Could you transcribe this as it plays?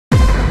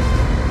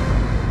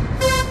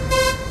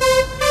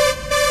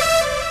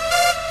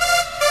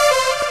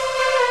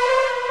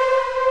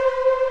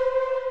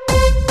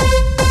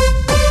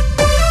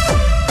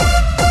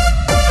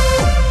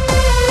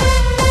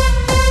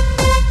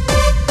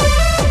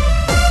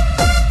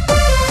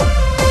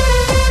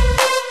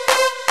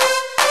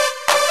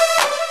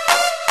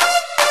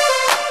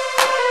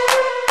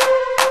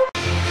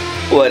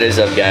What is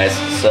up, guys?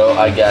 So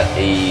I got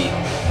a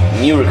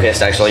new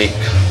request actually,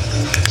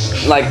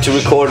 like to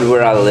record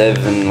where I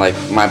live and like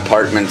my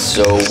apartment.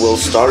 So we'll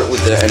start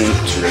with the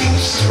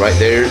entrance. Right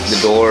there, the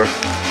door,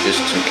 just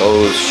some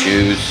clothes,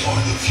 shoes.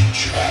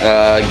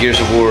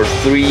 Gears of War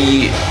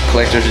 3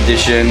 Collector's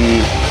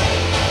Edition.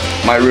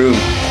 My room.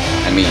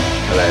 I mean,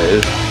 hello.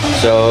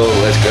 So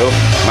let's go.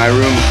 My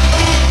room.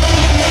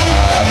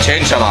 I've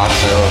changed a lot,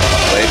 so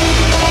wait.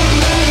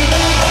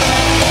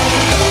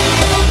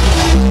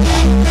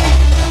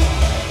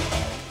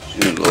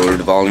 Lower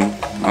the volume.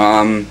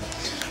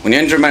 When you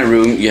enter my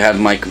room, you have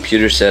my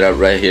computer set up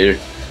right here.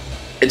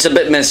 It's a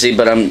bit messy,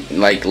 but I'm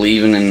like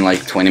leaving in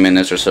like 20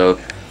 minutes or so.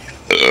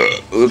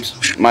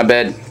 Oops, my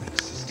bed.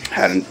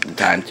 Hadn't the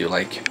time to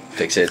like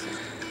fix it.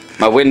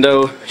 My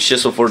window,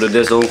 chisel for the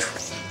diesel.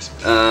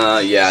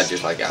 Yeah,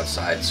 just like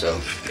outside.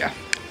 So yeah.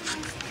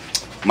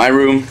 My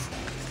room.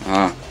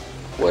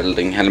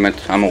 Welding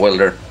helmet. I'm a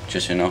welder,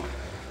 just so you know.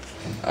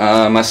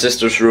 My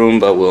sister's room,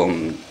 but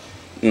we'll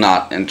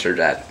not enter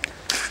that.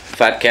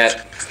 Fat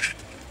cat,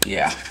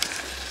 yeah.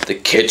 The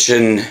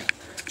kitchen,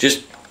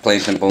 just plain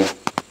simple.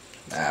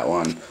 That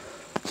one.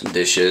 Some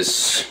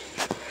dishes.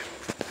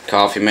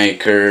 Coffee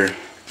maker.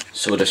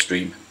 Soda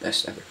stream,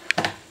 best ever.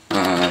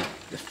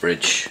 The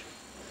fridge.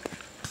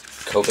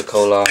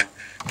 Coca-Cola.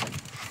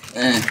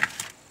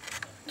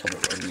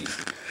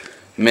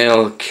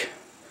 Milk.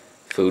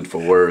 Food for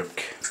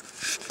work.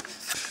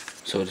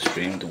 Soda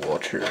stream, the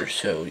water.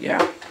 So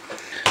yeah.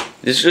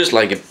 This is just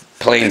like a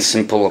plain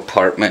simple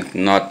apartment,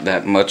 not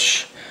that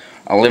much.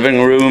 A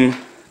living room,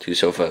 2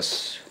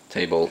 sofas,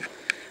 table,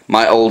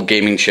 my old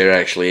gaming chair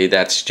actually,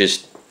 that's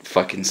just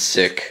fucking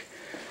sick.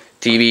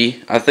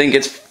 TV, I think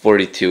it's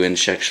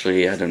 42-inch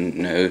actually, I don't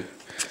know.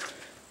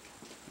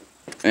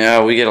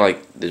 Yeah, we get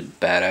like this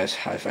badass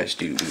hi-fi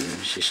studio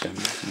system.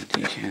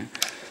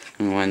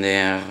 And one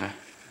there,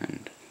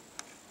 and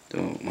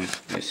the one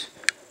is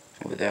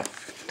over there.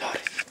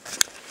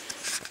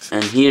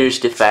 And here's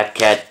the fat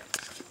cat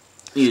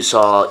you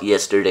saw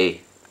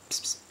yesterday.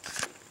 Psst,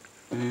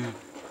 psst.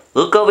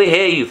 Look over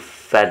here, you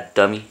fat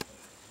dummy.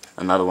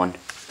 Another one.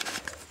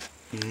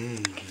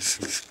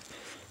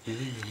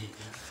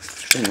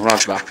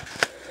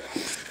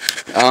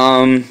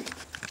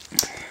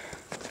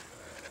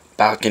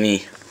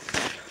 Balcony.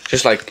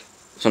 Just like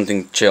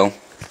something chill.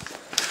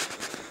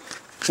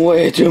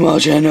 Way too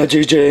much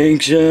energy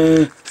drinks.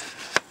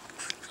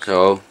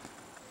 So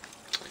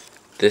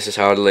this is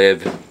how I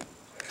live.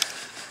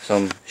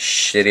 Some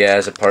shitty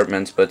ass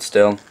apartments, but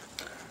still,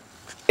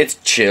 it's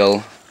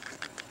chill.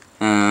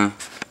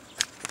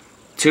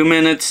 2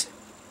 minutes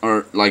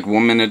or like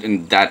 1 minute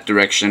in that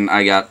direction,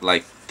 I got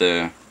like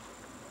the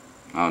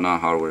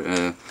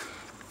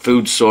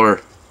food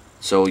store.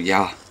 So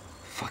yeah,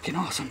 fucking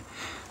awesome.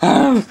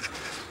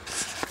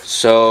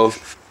 So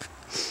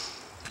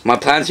my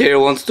plant here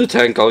wants to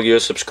thank all your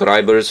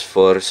subscribers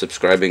for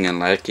subscribing and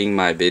liking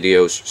my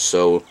videos.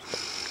 So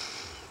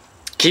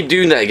keep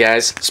doing that,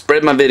 guys.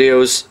 Spread my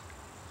videos.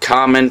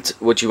 Comment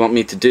what you want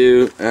me to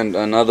do. And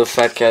another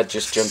fat cat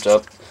just jumped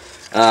up.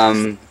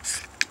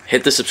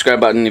 Hit the subscribe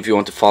button if you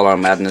want to follow our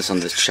madness on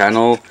this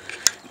channel.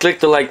 Click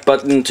the like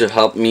button to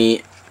help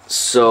me.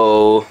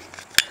 So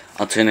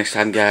until next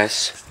time,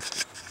 guys,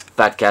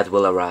 fat cat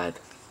will arrive.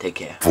 Take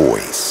care.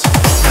 Voice.